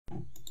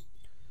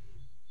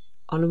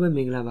အားလုံးပဲမ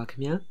င်္ဂလာပါခ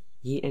င်ဗျာ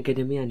Yinn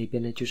Academy ကနေပြ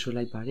န်လည်ကြိုဆို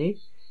လိုက်ပါတယ်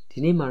ဒီ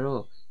နေ့မှာ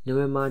တော့နိုဝ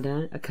င်ဘာတ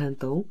န်းအခန်း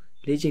3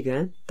လေ့ကျင့်ခ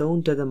န်း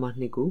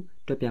3.2ကို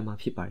တွက်ပြမှာ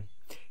ဖြစ်ပါတယ်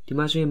ဒီ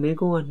မှာဆိုရင်မေး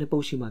ခွန်းက2ပု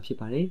ဒ်ရှိမှာဖြစ်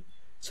ပါတယ်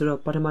ဆိုတော့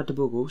ပထမတစ်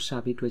ပုဒ်ကိုစာ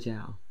ပြီးတွက်ကြ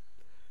အောင်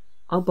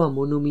အောက်ပါ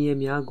မိုနိုမီယယ်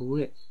များကို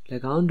တဲ့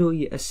၎င်းတို့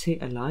၏အစစ်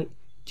အလိုက်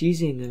ကြီး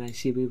စဉ်ငယ်လိုက်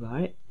စီပေးပါ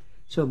တဲ့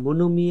ဆိုတော့မို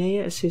နိုမီယယ်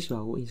ရဲ့အစစ်ဆိုတာ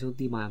ကိုအရင်ဆုံး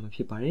သိမှရမှာဖြ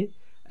စ်ပါတယ်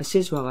အစ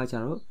စ်ဆိုတာကကြ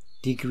တော့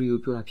degree ကို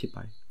ပြောတာဖြစ်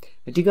ပါတယ်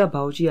အဓိကဘာ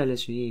ကိုကြည့်ရလဲ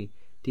ဆိုရင်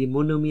ဒီ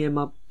မိုနိုမီယယ်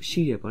မှာ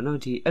ရှိရပေါ့နော်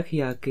ဒီအခ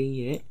ရာကိန်း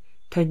ရဲ့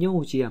ထညွန်း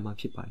ကိုကြည့်ရမှာ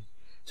ဖြစ်ပါတယ်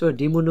ဆိုတော့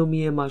ဒီမိုနိုမီ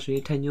ယယ်မှာဆိုရ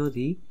င်ထညွန်းသ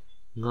ည်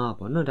9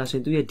ပေါ့နော်ဒါဆိုရ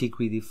င်သူ့ရဲ့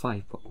degree သည်5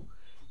ပေါ့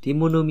ဒီ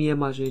မိုနိုမီယယ်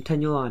မှာဆိုရင်ထ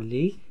ညွန်းက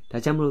4ဒါ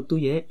ကြောင့်မလို့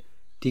သူ့ရဲ့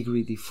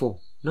degree သည်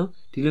4နော်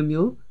ဒီလို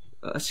မျိုး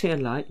အစစ်အ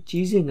လိုက်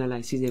ကြီးစဉ်ငယ်လို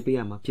က်စီစဉ်ပေးရ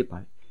မှာဖြစ်ပါ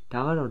တယ်ဒါ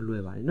ကတော့လွ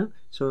ယ်ပါတယ်နော်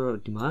ဆိုတော့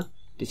ဒီမှာ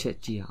တစ်ချက်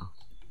ကြည့်အောင်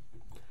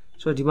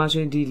ဆိုတော့ဒီမှာဆို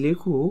ရင်ဒီ၄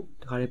ခုကို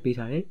တခါလေးပေး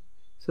ထားတယ်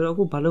ဆိုတော့အ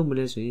ခုဘာလုပ်မ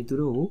လဲဆိုရင်သူ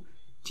တို့ကို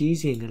ကြီး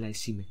စဉ်ငယ်လိုက်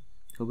စီမယ်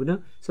ဟုတ်ပြီနော်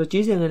ဆိုတော့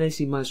ကြီးစဉ်ငယ်လိုက်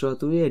စီမှာဆိုတော့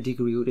သူရဲ့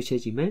degree ကိုတစ်ချ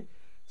က်ကြည့်မယ်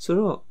ဆို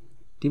တော့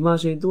ဒီမှာ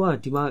ဆိုရင်သူက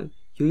ဒီမှာ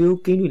ရိုးရိုး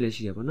ကိန်းတွေလည်း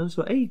ရှိရပါတော့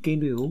ဆိုတော့အဲ့ဒီကိ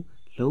န်းတွေကို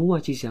လုံးဝ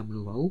ကြည့်စရာမ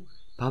လိုပါဘူး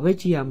ဘာပဲ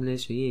ကြည့်ရမလဲ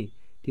ဆိုရင်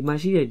ဒီမှာ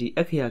ရှိတဲ့ဒီ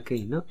အခရာကိ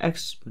န်းနော် x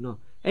ပေါ့နော်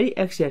အဲ့ဒီ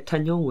x ရဲ့ထ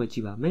ညွန်းကိုကြ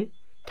ည့်ပါမယ်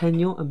ထ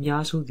ညွန်းအ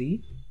များဆုံးသည်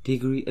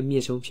degree အမြ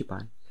င့်ဆုံးဖြစ်ပါ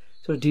တယ်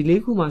ဆိုတော့ဒီ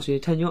လေးခုမှာဆိုရ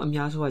င်ထညွန်းအ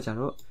များဆုံးကကြ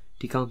တော့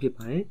ဒီကောင်ဖြစ်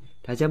ပါတယ်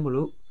ဒါကြောင့်မ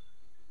လို့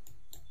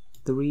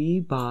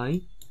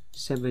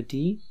3/70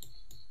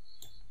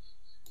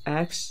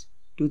 x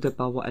to the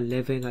power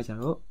 11ကကြ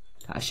တော့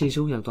ဒါအရှိ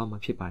ဆုံးရောက်သွားမှာ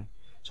ဖြစ်ပါတယ်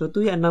ဆိုတော့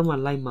သူ့ရဲ့အနောက်မှာ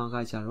လိုက်မှာက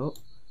ကြတော့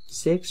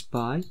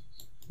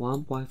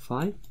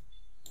6/1.5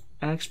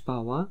 x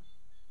power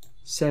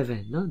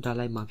 7เนาะဒါ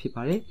လိုက်မှာဖြစ်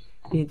ပါတယ်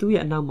ပြီးရင်သူ့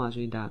ရဲ့အနောက်မှာ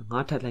ဆိုရင်ဒါ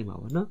9ထပ်လိုက်မှာ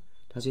ပေါ့เนาะ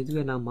ဒါဆိုရင်သူ့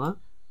ရဲ့နောက်မှာ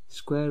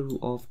square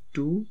root of 2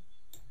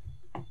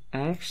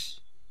 x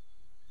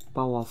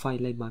power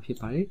 5လိုက်မှာဖြစ်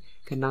ပါတယ်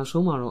ခဏနောက်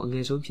ဆုံးမှာတော့အင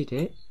ယ်ဆုံးဖြစ်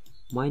တဲ့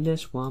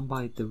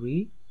 -1/3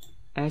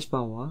 x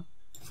power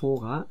 4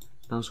က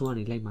နောက်ဆုံးက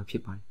နေလိုက်မှာဖြ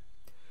စ်ပါတယ်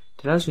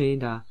ဒါလို့ဆိုရင်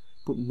ဒါ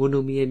မို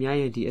နိုမီယယ်များ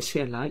ရဲ့ဒီအစ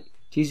စ်အလိုက်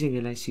ကြီးစဉ်င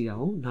ယ်လိုက်စီတာ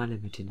ကိုနားလ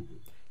ည်မှထင်တယ်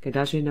ကဲ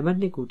ဒါဆိုရင်နံပါတ်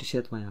2ကိုတစ်ချ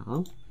က်သွားရအော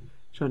င်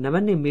ဆိုတော့နံပါ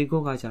တ်2မေးခွ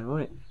န်းကကြတော့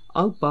တဲ့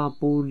အောက်ပါ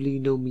ပိုလီ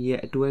နိုမီယယ်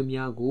အတွဲ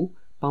များကို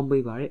ပေါင်း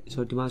ပေးပါတဲ့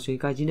ဆိုတော့ဒီမှာဆိုရ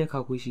င်ကကြီးနဲ့ခော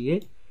က်ခွေးရှိရဲ့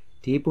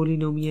ဒီပိုလီ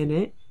နိုမီယယ်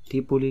နဲ့ဒီ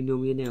ပိုလီနို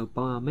မီယယ်နဲ့ကို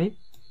ပေါင်းရမယ်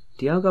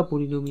ဒီအောက်ကပို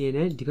လီနိုမီယယ်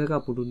နဲ့ဒီဘက်က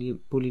ပို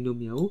လီနို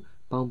မီယယ်ကို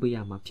ပေါင်းပေးရ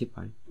မှာဖြစ်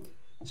ပါတယ်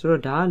ဆို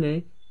တော့ဒါကလ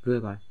ည်းလွ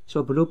ယ်ပါတယ်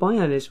ဆိုတော့ဘယ်လိုပေါင်း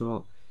ရလဲဆို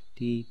တော့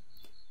ဒီ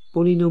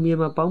ပိုလီနိုမီယယ်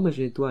မှာပေါင်းမယ်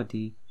ဆိုရင်သူက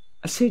ဒီ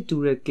အစစ်တူ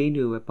တဲ့ကိန်း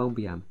တွေကိုပဲပေါင်း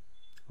ပေးရမယ်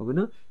ဟုတ်ပြီ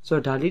နော်ဆို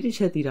တော့ဒါလေးတစ်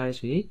ချက်သိထားရ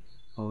ဆိုရင်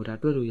ဟိုဒါ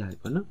တွက်လို့ရတယ်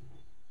ပေါ့နော်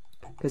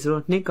ကဲဆို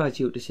တော့နှစ်က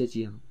ကြီးကိုတစ်ချက်ကြ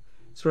ည့်အောင်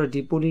ဆိုတော့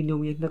ဒီပိုလီနို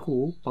မီယယ်နှစ်ခု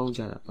ကိုပေါင်း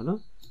ကြတာပေါ့နော်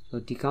ဆို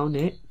တော့ဒီကောင်း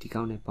နဲ့ဒီ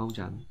ကောင်းနဲ့ပေါင်း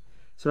ကြမယ်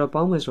ဆိုတော့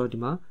ပေါင်းမယ်ဆိုတော့ဒီ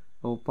မှာ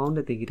ဟိုပေါင်း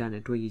တဲ့သင်္ကေတ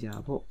နဲ့တွဲရေးကြတာ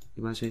ပေါ့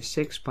ဒီမှာဆိုရင်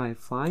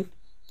 6/5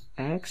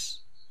 x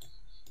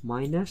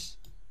minus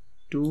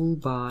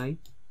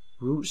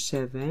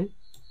 2/7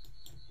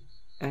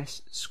 s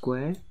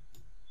square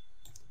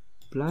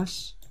plus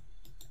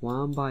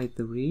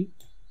 1/3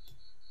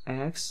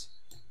 x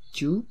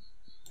cube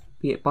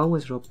ပြီးပေါင်းမ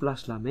ယ်ဆိုတော့ plus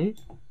လာမယ်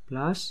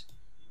plus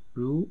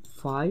root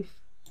 5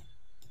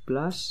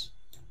 plus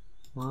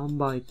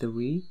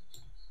 1/3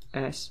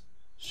 s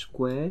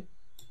square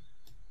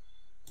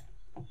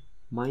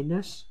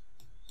minus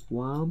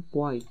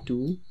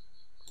 1.2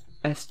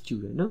 s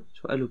cube နော်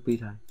ဆိုတော့အဲ့လိုပေး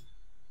ထားတယ်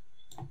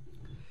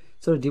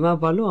ဆိုတော့ဒီမှာ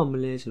ဘာလို့အောင်မ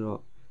လဲဆိုတော့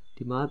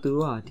ဒီမှာသူ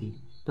တို့ကဒီ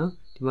နော်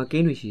ဒီမှာကိ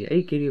န်းတွေရှိတယ်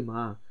အဲ့ဒီကိန်းတွေ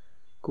မှာ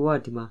ကိုက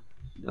ဒီမှာ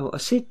ဟို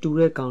အစစ်တူ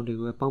တဲ့ကောင်တွေ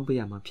ကိုပဲပေါင်းပေး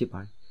ရမှာဖြစ်ပါ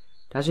တယ်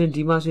ဒါဆိုရင်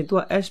ဒီမှာဆိုရင်သူက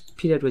s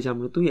ဖြစ်တဲ့အတွက်ကြောင့်မ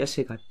လို့သူ့ရဲ့အစ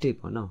စ်က1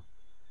ပေါ့နော်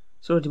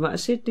ဆိုတော့ဒီမှာအ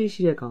စစ်1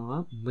ရှိတဲ့ကောင်က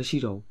မရှိ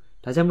တော့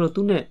ဘူးဒါကြောင့်မလို့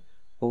သူ့နဲ့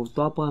ဟို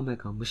သွားပွားမဲ့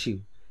ကောင်မရှိ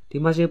ဘူးဒီ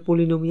မှာဆိုရင်ပို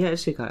လီနိုမီယယ်အ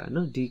စစ်က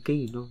နော်ဒီကိ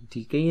န်းနော်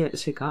ဒီကိန်းရဲ့အ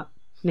စစ်က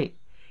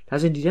2ဒါ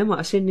ဆိုရင်ဒီထဲမှာ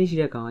အစစ်2ရှိ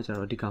တဲ့ကောင်ကကျ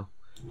တော့ဒီကောင်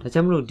ဒါ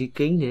ကြောင့်မလို့ဒီ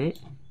ကိန်းနဲ့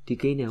ဒီ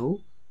ကိန်းနဲ့ကို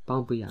ပေါ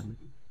င်းပေးရမယ်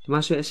ဒီမှာ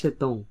ဆိုရင်အစစ်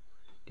3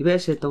ဒီဘက်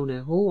အစစ်3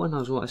နဲ့ဟိုအ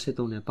နောက်ဆုံးအစစ်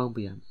3နဲ့ပေါင်း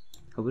ပေးရမယ်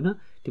ဟုတ်ပြီနော်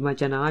ဒီမှာ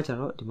ကျန်တာကကျ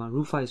တော့ဒီမှာ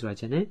root 5ဆိုတာ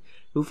ကျန်တယ်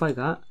root 5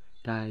က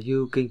ဒါ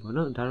ရိုးကိန်းပေါ့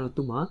နော်ဒါတော့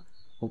သူ့မှာ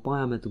ဟိုပေါင်း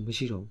ရမယ်သူမ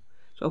ရှိတော့ဘူး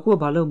ဆိုတော့အခုက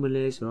ဘာလုပ်မ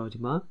လဲဆိုတော့ဒီ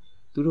မှာ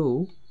သူတို့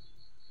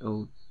ဟို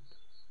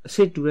အစ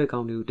စ်တူတဲ့ကော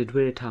င်တွေကိုတ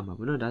တွဲထားမှာ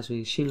ပေါ့နော်ဒါဆိုရ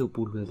င်ရှင်းလို့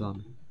ပိုလွယ်သွားမ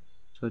ယ်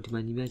ဆိုတော့ဒီမှာ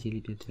ညီမချင်း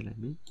လေးပြန်ထည့်လိုက်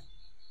မယ်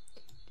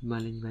ဒီမှာ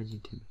လည်းညီမချ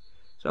င်းထည့်မယ်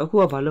ဆိုတော့အခု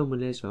ကဘာလုပ်မ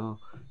လဲဆိုတော့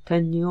ထ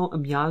ညွန်းအ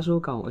များ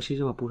ဆုံးကောင်အရှိ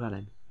ဆုံးကပို့ထား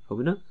လိုက်မယ်ဟုတ်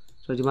ပြီနော်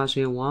ဆိုတော့ဒီမှာ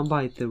ဆိုရင်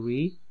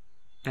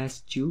 1/3 s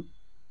cube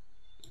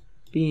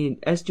ပြီးရင်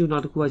s cube နော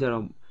က်တစ်ခုကကျ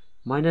တော့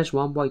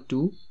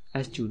 -1.2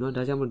 s cube เนาะ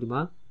ဒါကြောင့်မို့ဒီ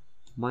မှာ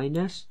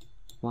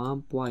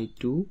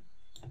 -1.2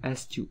 s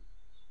cube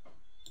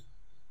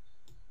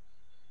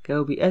ကဲ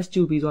ဟုတ်ပြီ s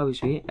cube ပြီးသွားပြီ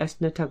ဆိုရင် s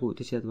နှစ်ထပ်ကိုတ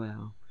စ်ချက်သွားရ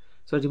အောင်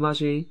ဆိုတော့ဒီမှာ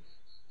ဆိုရင်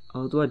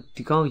သူက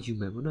ဒီကောင်ယူ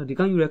မယ်ပေါ့နော်ဒီ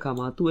ကောင်ယူတဲ့အခါ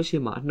မှာသူ့အရှိ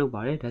မအနှုတ်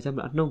ပါတယ်ဒါကြောင့်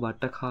မို့အနှုတ်ပါ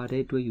တစ်ခါတ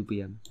ည်းတွဲယူပေး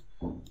ရမယ်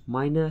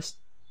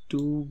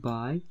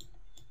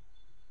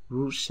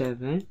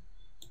 -2/7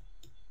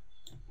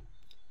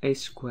 x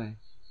square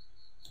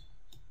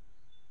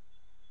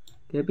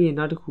ကဲပြီးရင်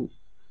နောက်တစ်ခုက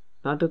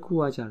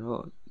ကြ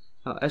တော့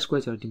s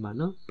square ကျတော့ဒီမှာ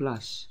နော်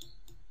plus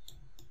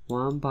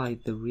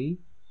 1/3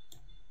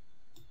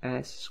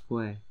 s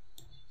square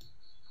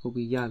ဟုတ်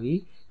ပြီရပြီ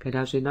ကဲ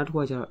ဒါဆိုရင်နောက်တစ်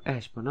ခုကကျတော့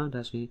h ပေါ့နော်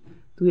ဒါဆိုရင်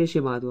သူ့ရဲ့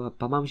ရှေ့မှာသူက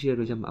ဘာမှမရှိတဲ့အ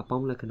တွက်ကြောင့်အပေါ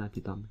င်းလက္ခဏာဖြ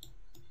စ်သွားမယ်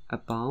အ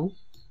ပေါင်း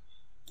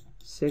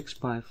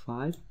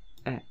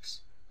 6/5x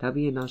ဒါ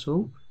ပြီးရင်နောက်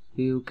ဆုံး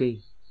uk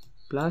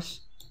plus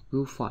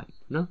root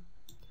 5နော်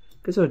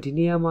ကဲဆိုတော့ဒီ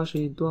နေရာမှာဆို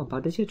ရင်သူကဘာ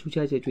တစ်ချက်ထူး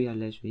ခြားချက်တွေ့ရ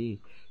လဲဆိုရင်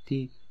ဒီ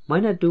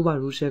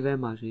 -2/√7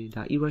 မှာဆိုရင်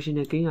ဒါ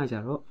irrational gain ကကြ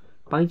တော့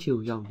ပိုင်းခြေ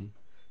ကိုရောက်နေ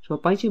ဆို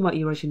တော့ပိုင်းခြေမှာ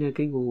irrational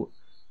gain ကို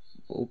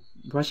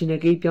rational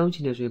gain ပြောင်းချ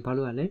င်တယ်ဆိုရင်ဘာ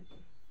လို့ရလဲ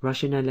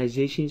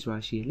rationalization ဆိုတာ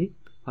ရှိရလေ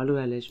ဘာလို့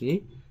ရလဲဆိုရင်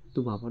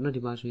သူ့မှာပေါ့နော်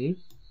ဒီမှာဆိုရင်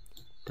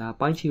ဒါ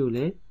ပိုင်းခြေကိုလ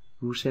ည်း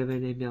 √7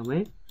 နဲ့မြောက်မ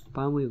ယ်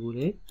ပိုင်းဝေကိုလ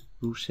ည်း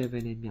 √7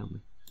 နဲ့မြောက်မ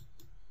ယ်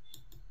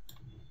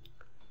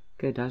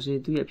ကဲဒါဆိုရ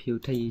င်သူ့ရဲ့အဖြေ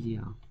ကိုထပ်ရေးကြည့်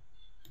အောင်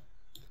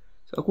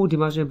ဆိုအခုဒီ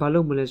မှာဆိုရင်ဘာ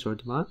လို့မလဲဆိုတော့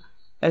ဒီမှာ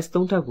s3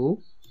 ထပ်ကို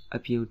အ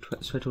ပြင်ကို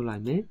ဆွဲထုတ်လို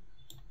က်မယ်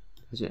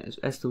ဒါဆိုရင်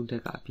s3 ထ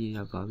ပ်ကအပြင်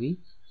ရောက်သွားပြီ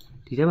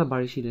ဒီထဲမှာဘာ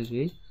ရှိလဲဆို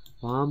ရင်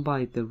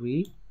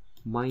 1/3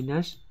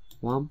 minus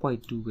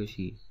 1.2 ပဲ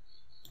ရှိ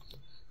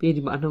ပြီးရင်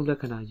ဒီမှာအနှုတ်လက္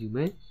ခဏာယူမ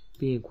ယ်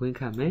ပြီးရင်ခွင်း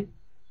ခတ်မယ်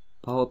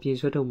ဘာကိုအပြင်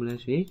ဆွဲထုတ်မလဲ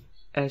ဆိုရင်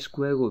s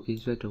square ကိုအပြင်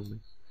ဆွဲထုတ်မ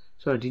ယ်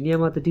ဆိုတော့ဒီနေရာ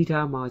မှာတတိ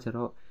ထားမှာကျ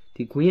တော့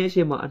ဒီခွင်းရဲ့အ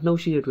ရှိမအနှုတ်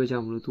ရှိတဲ့အတွက်ကြော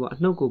င့်မလို့သူကအ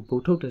နှုတ်ကိုဘု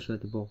တ်ထုတ်တယ်ဆို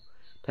တဲ့သဘော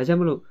ဒါကြောင့်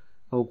မလို့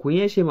ခွင်း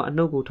ရဲ့အရှိမအ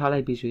နှုတ်ကိုထားလို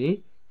က်ပြီဆိုရင်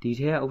ဒီ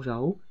ထဲကဥစ္စာ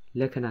ကို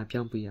လက္ခဏာ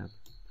ပြောင်းပေးရမယ်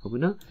ဟုတ်ပြီ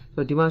နော်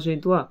ဆိုတော့ဒီမှာဆိုရ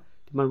င်သူက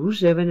ဒီမှာ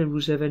 √7 နဲ့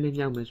 √7 နဲ့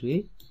မြောက်မယ်ဆိုရ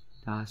င်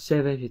ဒါ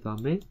7ဖြစ်သွား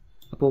မယ်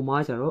အပေါ်မှာ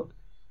ကျတော့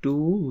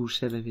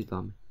 2√7 ဖြစ်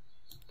သွားမယ်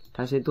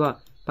ဒါဆိုရင်သူက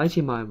ပိုင်း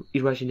ခြေမှာ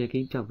irrational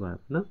gain ပြောက်သွားတာ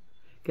ပေါ့နော်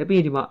ကဲပြီးရ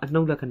င်ဒီမှာအနှု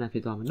တ်လက္ခဏာဖြ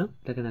စ်သွားမယ်နော်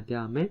လက္ခဏာပြရ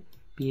မယ်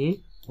ပြီးရင်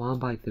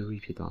 1/3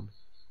 ဖြစ်သွားမယ်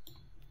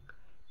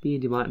ပြီးရ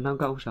င်ဒီမှာအနောက်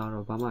ကဥစ္စာ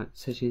တော့ဘာမှ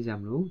ဆက်ရှင်းစရာ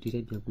မလိုဒီ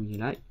တိုင်းပြန်ကူညီ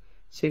လိုက်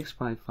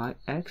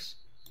 6/5x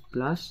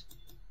plus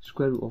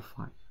square root of 5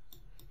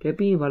ကဲ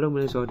ပြီးရင်ဘာလို့မ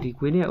လဲဆိုတော့ဒီ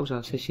ခွင်းရဲ့ဥစ္စာ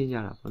ဆက်ရှင်းကြ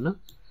တာပေါ့နော်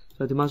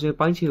ဆိုတော့ဒီမှာဆိုရင်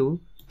ပိုင်းခြေကို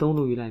3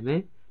လို့ယူလိုက်မယ်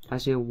ဒါ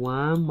ဆိုရင်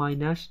1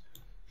 minus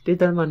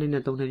 1.2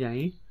နဲ့3ထည့်ပြရ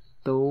င်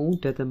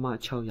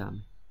 3.6 ရမ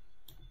ယ်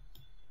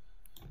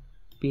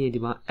ပြီးရင်ဒီ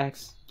မှာ x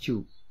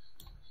cube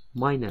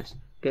minus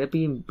ကဲ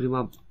ပြီးရင်ဒီ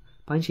မှာ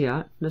ပိုင်းခြေက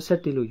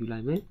21လို့ယူလို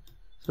က်မယ်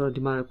ဆိုတော့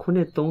ဒီမှာ9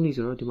နဲ့3နေ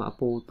ဆိုတော့ဒီမှာအ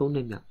ပေါ်3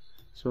နဲ့မြောက်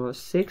ဆိုတော့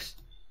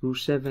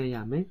 6√7 ရ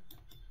မယ်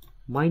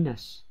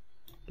minus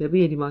ကဲ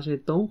ပြီးရင်ဒီမှာဆိုရ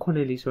င်3 9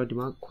လေးဆိုတော့ဒီ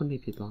မှာ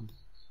9ဖြစ်သွားမယ်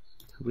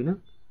ဟုတ်ပြီနော်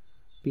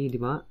ပြီးရင်ဒီ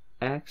မှာ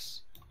x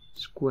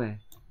square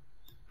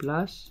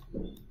plus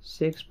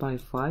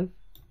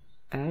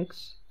 6/5x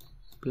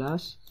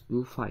plus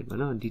 √5 ပေါ့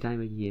နော်ဒီတိုင်း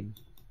ပဲရေးမယ်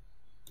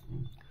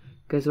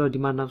ကဲဆိုတော့ဒီ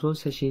မှာနောက်ဆုံး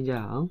ဆက်ရှင်းကြ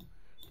အောင်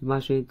ဒီမှာ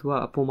ဆိုရင်သူက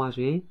အပေါ်မှာ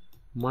ဆိုရင်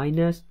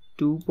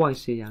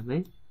 -2.6 ရမ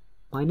ယ်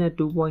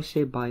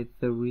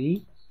 -2.6/3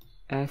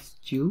 s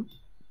cube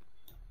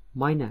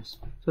minus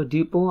ဆိုတော့ဒီ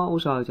ပုံကဥ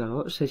စ္စာကိုကျ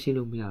တော့ဆက်ရှင်း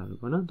လို့မရဘူး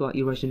ပေါ့နော်သူက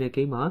irrational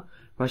gain မှာ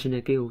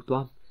rational gain ကို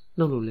သွား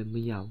နှုတ်လို့လည်းမ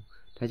ရဘူး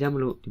ဒါကြောင့်မ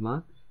လို့ဒီမှာ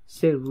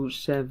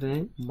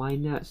 6√7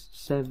 minus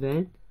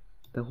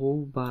 7 the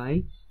whole by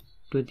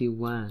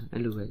 21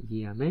အဲ့လိုပဲ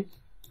ရေးရမယ်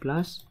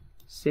plus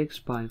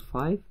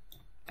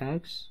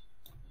 6/5x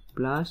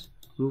plus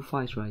 √5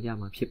 ဆိုတာရ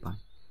မှာဖြစ်ပါတယ်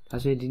ဒါ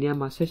ဆိုရင်ဒီနေရာ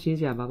မှာဆက်ရှင်း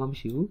စရာဘာမှမ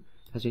ရှိဘူး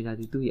ဒါဆိုရင်ဒါ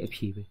ဒီသူ့ရဲ့အ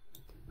ဖြေပဲ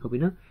ဟုတ်ပြီ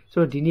နော်ဆို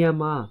တော့ဒီနေရာ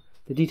မှာ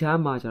တတိထား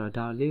မှာကျတော့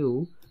ဒါလေး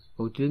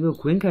ကိုဒီလိုမျိုး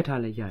ခွင်းခတ်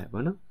ထားလည်းရတယ်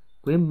ပေါ့နော်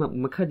ခွင်း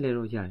မခတ်လည်း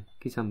တော့ရတယ်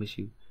ကိစ္စမ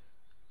ရှိဘူး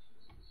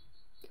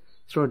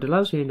ဆိုတော့ဒီ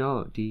လောက်ဆိုရင်တော့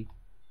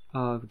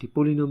ဒီ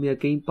polynomial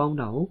gain ပေါင်း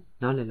တာကို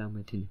နားလည်လောက်မ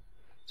ယ်ထင်တယ်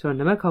ဆိုတော့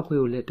နံပါတ်ခောက်ခွဲ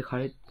ကိုလည်းတစ်ခါ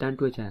လေးတန်း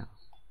တွက်ကြရ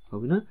အောင်ဟု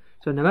တ်ပြီနော်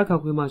ဆိုတော့နံပါတ်ခော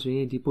က်ခွဲမှာဆိုရ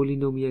င်ဒီ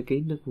polynomial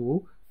gain နှစ်ခုကို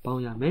ပေါ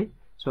င်းရမယ်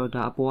ဆိုတော့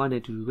ဒါအပေါ်ကနေ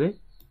အတူတူပဲ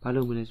ဘာ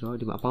လို့မလဲဆိုတော့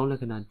ဒီမှာအပေါင်းလက္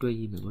ခဏာတွဲ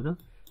ရေးမယ်ပေါ့နော်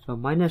ဆိုတော့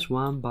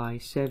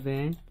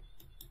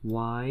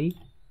 -1/7y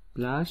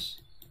plus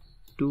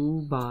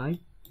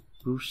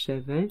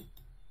 2/√7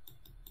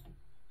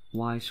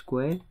 y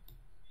square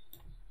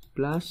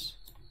plus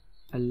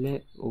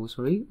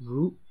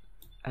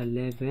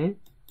 √11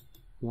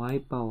 y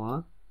power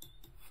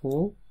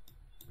 4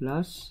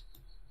 plus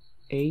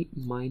 8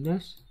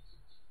 minus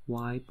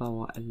y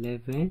power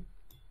 11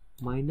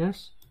 minus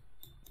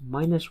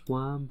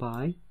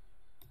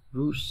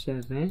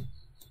 -1/√7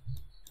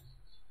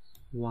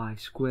 y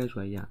square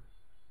ဆိုရ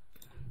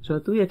ဆို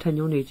တော့သူ့ရဲ့ထပ်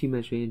ညွှန်းနေကြည့်မ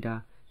ယ်ဆိုရင်ဒါ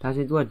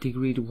ဆိုရင်သူက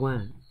degree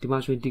 1ဒီမှာ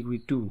ဆိုရင်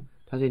degree 2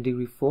ဒါဆိုရင်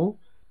degree 4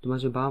ဒီမှာ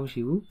ဆိုဘာမှမ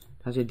ရှိဘူး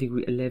ဒါဆိုရင်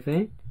degree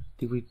 11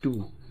 degree 2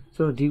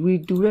ဆိုတော့ degree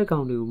 2တဲ့ကော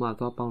င်တွေကိုမှ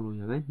သွားပေါင်းလို့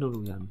ရမယ်နှုတ်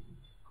လို့ရမယ်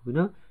ဟုတ်ပြီ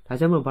နော်ဒါ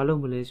ကြောင့်မလို့ဘာလို့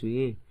မလဲဆိုရ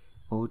င်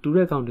တူ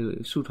တဲ့ကောင်တွေကို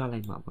စုထားလို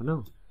က်မှာပေါ့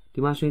နော်ဒီ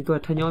မှာဆိုရင်သူက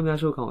ထပ်ညွှန်းအများ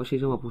စုကောင်အရှိ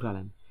ဆုံးမှာပူထား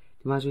လိုက်မယ်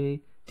ဒီမှာဆိုရင်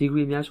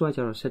degree အများစုကကျ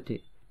တော့17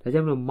ဒါကြော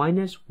င့်မလို့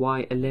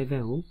 -y11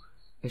 ကို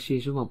အရှိ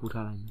ဆုံးမှာပူ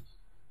ထားလိုက်မယ်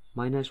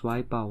-y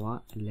power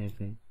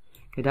 11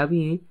ကဲဒါ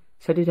ပြီးရင်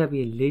17ထပ်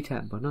ပြီးရင်4ထ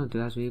ပ်ပေါ့နော်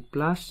ဒါဆိုရင်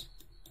plus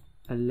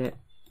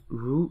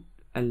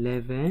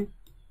 √11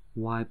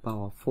 y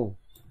power 4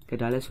ကဲ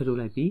ဒါလည်းဆွဲထုတ်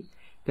လိုက်ပြီ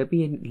ကဲ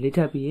ပြီးရင်4ထ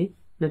ပ်ပြီးရင်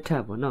2ထ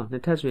ပ်ပေါ့နော်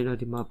2ထပ်ဆိုရင်တော့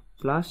ဒီမှာ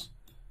plus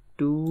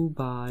 2/√7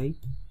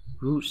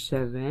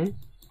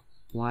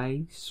 y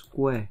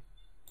square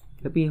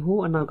ကဲပြီးရင်ဟို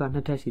အနောက်က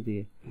2ထပ်ရှိသေး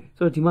တယ်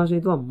ဆိုတော့ဒီမှာဆိုရ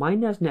င်သူက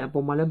minus နဲ့အ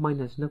ပေါ်မှာလည်း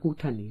minus နှစ်ခု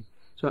ထပ်နေ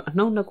ဆိုတော့အ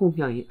နှုတ်နှစ်ခု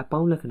မျှရင်အပေါ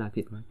င်းလက္ခဏာဖြ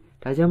စ်သွားတ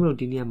ယ်ဒါကြောင့်မလို့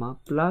ဒီနေရာမှာ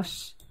plus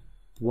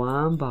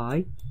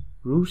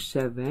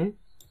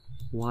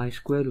 1/√7 y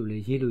square လို့လ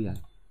ည်းရေးလို့ရတယ်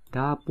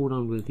ဒါပို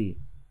တော့လွယ်သေး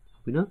ဟု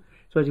တ်ပြီနော်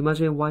ဆိုတော့ဒီမှာ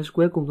ဆိုရင် y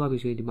square ကုန်သွားပြီ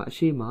ဆိုရင်ဒီမှာအ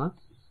ရှိမ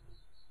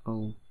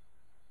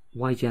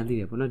y ကျန်သေး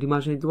တယ်ပေါ့နော်ဒီမှာ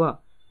ဆိုရင် तू က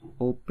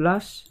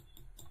plus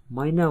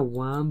minus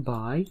 1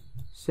 by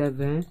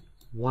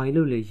 7 y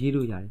လို့လည်းရေး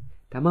လို့ရတယ်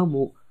ဒါမှမ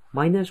ဟုတ်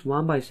minus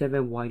 1 by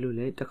 7 y လို့လ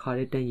ည်းတစ်ခါ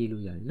လေးတန်းရေး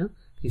လို့ရတယ်နော်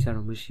ဒီစား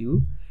တော့မရှိ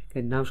ဘူးကဲ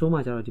နောက်ဆုံး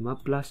မှာကျတော့ဒီမှာ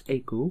plus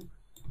 8ကို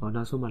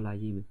နောက်ဆုံးမှာလာ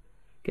ရေးမယ်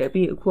ကဲ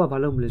ပြီးအခုကဘာ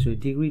လုပ်မလဲဆိုရင်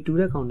degree 2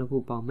တဲ့ကောင်တစ်ခု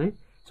ပေါင်းမယ်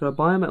ဆိုတော့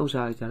ပေါင်းရမယ့်ဥစ္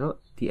စာကျတော့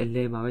ဒီအ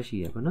လဲမှာပဲရှိ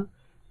ရပေါ့နော်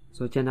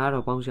ဆိုတော့ကျန်တာက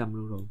တော့ပေါင်းရမ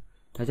လို့တော့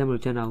ဒါကြောင့်မ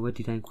လို့ကျန်တာကိုပဲ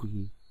ဒီတိုင်းခု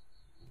ရေး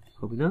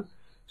ဟုတ်ပြီနော်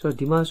ဆိုတော့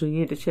ဒီမှာဆိုရ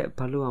င်တစ်ချက်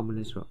ဘာလုပ်အောင်မ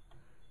လဲဆိုတော့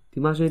ဒီ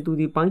မှာဆိုရင်သူ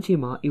ဒီပိုင်းချင်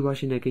မှာ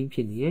irrational gain ဖြ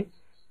စ်နေရဲ့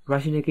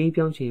rational gain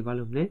ပြောင်းချင်ဘာ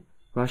လုပ်မလဲ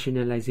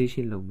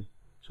rationalization လုပ်မယ်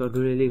ဆို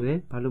တော့ဒီလေးပဲ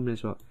ဘာလုပ်မလဲ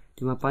ဆိုတော့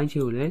ဒီမှာပိုင်းချ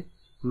င်ကိုလည်း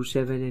root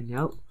 7နဲ့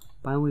မြောက်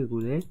ပိုင်းဝေ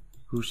ကိုလည်း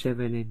root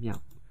 7နဲ့မြော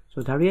က်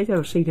ဆိုတော့ဒါတွေကကျ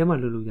တော့စိတ်ထဲမှာ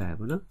လုပ်လို့ရတယ်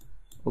ပေါ့နော်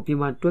ဟိုပြင်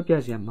မှာတွက်ပြ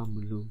စရာမှမ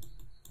လို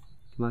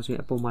ဒီမှာဆိုရ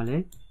င်အပေါ်မှာလ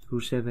ည်း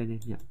root 7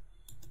နဲ့မြောက်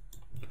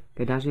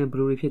ကဲဒါဆိုရင်ဘယ်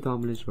လိုဖြစ်သွား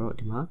မလဲဆိုတော့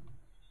ဒီမှာ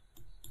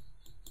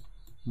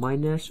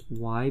minus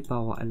y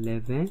power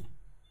 11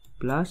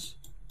 plus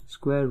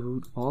square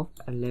root of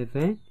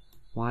 11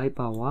 y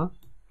power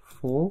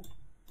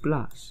 4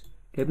 plus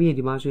ကဲပြီးရင်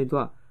ဒီမှာဆိုရင်သူ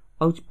က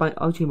အော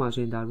က်ခြေမှာ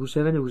ဆိုရင်ဒါ root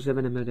 7နဲ့ root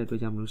 7နဲ့မြောက်တဲ့အတွ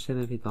က်ကြောင့်မလို့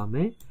7ဖြစ်သွားမ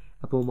ယ်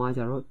အပေါ်မှာ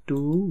ကျတော့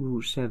2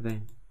 root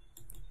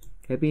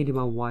 7ကဲပြီးရင်ဒီ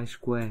မှာ y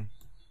square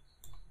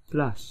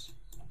plus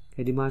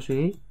ကဲဒီမှာဆို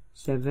ရင်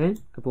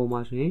7အပေါ်မှာ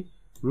ဆိုရင်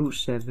root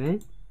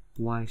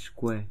 7 y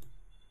square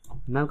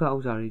နောက်ကဥ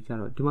စ္စာတွေကျ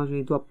တော့ဒီမှာဆိုရ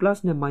င်သူက plus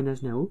နဲ့ minus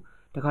နဲ့ကို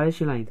တခါလေး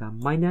ရှင်းလိုက်ရင်ဒါ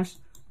minus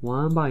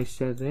 1 by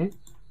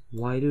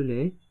 7 y လို့လ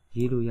ည်း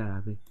ရေးလို့ရတာ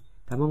ပဲ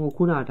ဒါမှမဟုတ်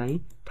ခုနအတိုင်း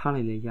ထား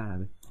လိုက်လည်းရတာ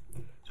ပဲ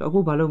ဆိုတော့အခု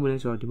ဘာလုပ်မလဲ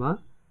ဆိုတော့ဒီမှာ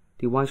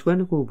ဒီ y square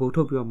နှစ်ခုကိုဘုတ်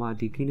ထုတ်ပြီးတော့မှ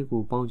ဒီ key နှစ်ခု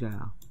ကိုပေါင်းကြရ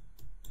အောင်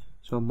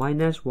ဆိုတော့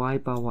minus y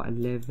power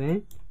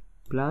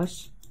 11 plus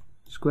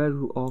square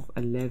root of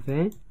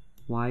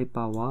 11 y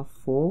power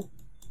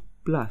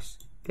 4 plus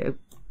ကဲ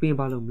ပြင်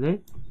ဘာလုပ်မလဲ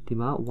ဒီ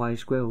မှာ y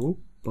square ကို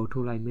ဘုတ်ထု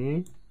တ်လိုက်မယ်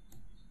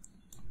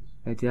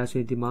ဒီအ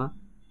ဆိုဒီမှာ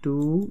2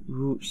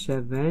 root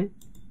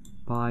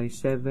 7 by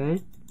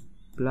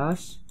 7 plus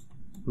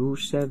root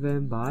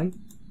 7 by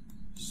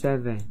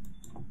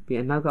 7ပြီး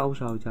အနောက်ကဥစ္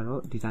စာကိုကျ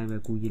တော့ဒီတိုင်းပဲ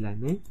ကူရေးလိုက်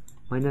မယ်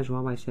minus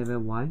 1 by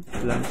 7y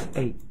plus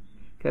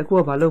 8ကဲအခု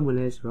ကဘာလုပ်မ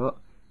လဲဆိုတော့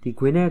ဒီ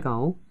green နဲ့အကောင်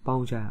ကိုပေါ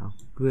င်းကြရအောင်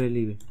လွယ်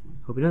လေးပဲ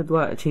ဟုတ်ပြီနော်သူက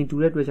အချိန်တူ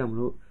တဲ့အတွက်ကြောင့်မ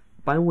လို့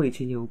အပိုင်းဝေအချ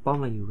င်းချင်းကိုပေါ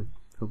င်းလိုက်ယူပဲ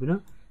ဟုတ်ပြီ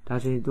နော်ဒါ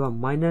ဆိုရင်သူက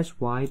minus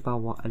y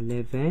power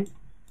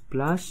 11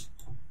 plus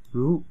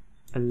root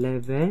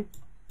 11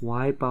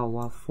 y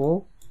power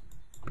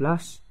 4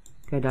 plus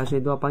ကဲဒါဆိုရ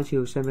င်သူကပိုင်းချီ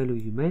ကို7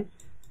လို့ယူမယ်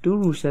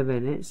2 root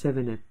 7နဲ့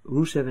7နဲ့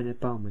root 7နဲ့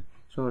ပေါင်းမယ်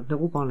ဆိုတော့နှစ်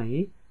ခုပေါင်းလိုက်ရ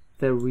င်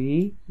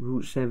3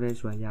 root 7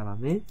ဆိုတာရပါ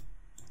မယ်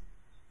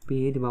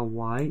ပြီးရင်ဒီမှာ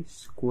y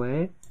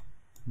square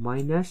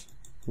minus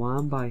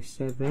 1 by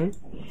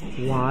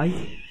 7 y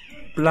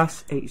plus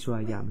 8ဆို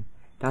တာရမယ်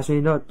ဒါဆိုရ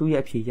င်တော့သူ့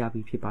ရဲ့အဖြေရ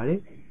ပြီဖြစ်ပါတယ်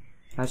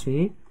ဒါဆိုရ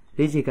င်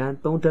လေ့ကျင့်ခန်း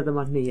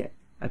 3.2 ရဲ့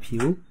အဖြေ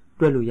ကို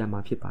တွက်လို့ရမှာ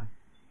ဖြစ်ပါတယ်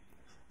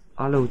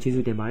အားလုံးကျေး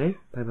ဇူးတင်ပါတယ်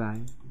ဘိုင်ဘိုင်